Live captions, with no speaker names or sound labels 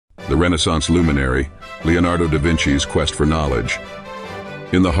the Renaissance luminary, Leonardo da Vinci's quest for knowledge.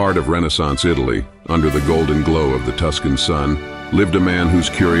 In the heart of Renaissance Italy, under the golden glow of the Tuscan sun, lived a man whose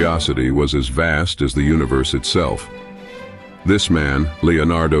curiosity was as vast as the universe itself. This man,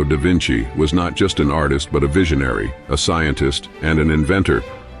 Leonardo da Vinci, was not just an artist but a visionary, a scientist, and an inventor,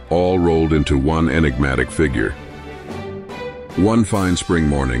 all rolled into one enigmatic figure. One fine spring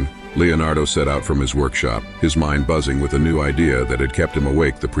morning, Leonardo set out from his workshop, his mind buzzing with a new idea that had kept him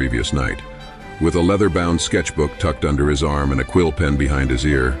awake the previous night. With a leather-bound sketchbook tucked under his arm and a quill pen behind his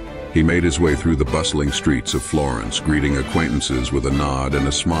ear, he made his way through the bustling streets of Florence, greeting acquaintances with a nod and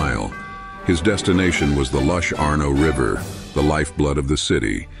a smile. His destination was the lush Arno River, the lifeblood of the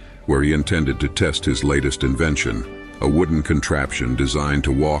city, where he intended to test his latest invention, a wooden contraption designed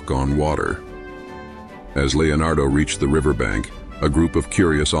to walk on water. As Leonardo reached the riverbank, a group of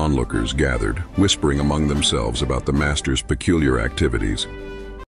curious onlookers gathered, whispering among themselves about the master's peculiar activities.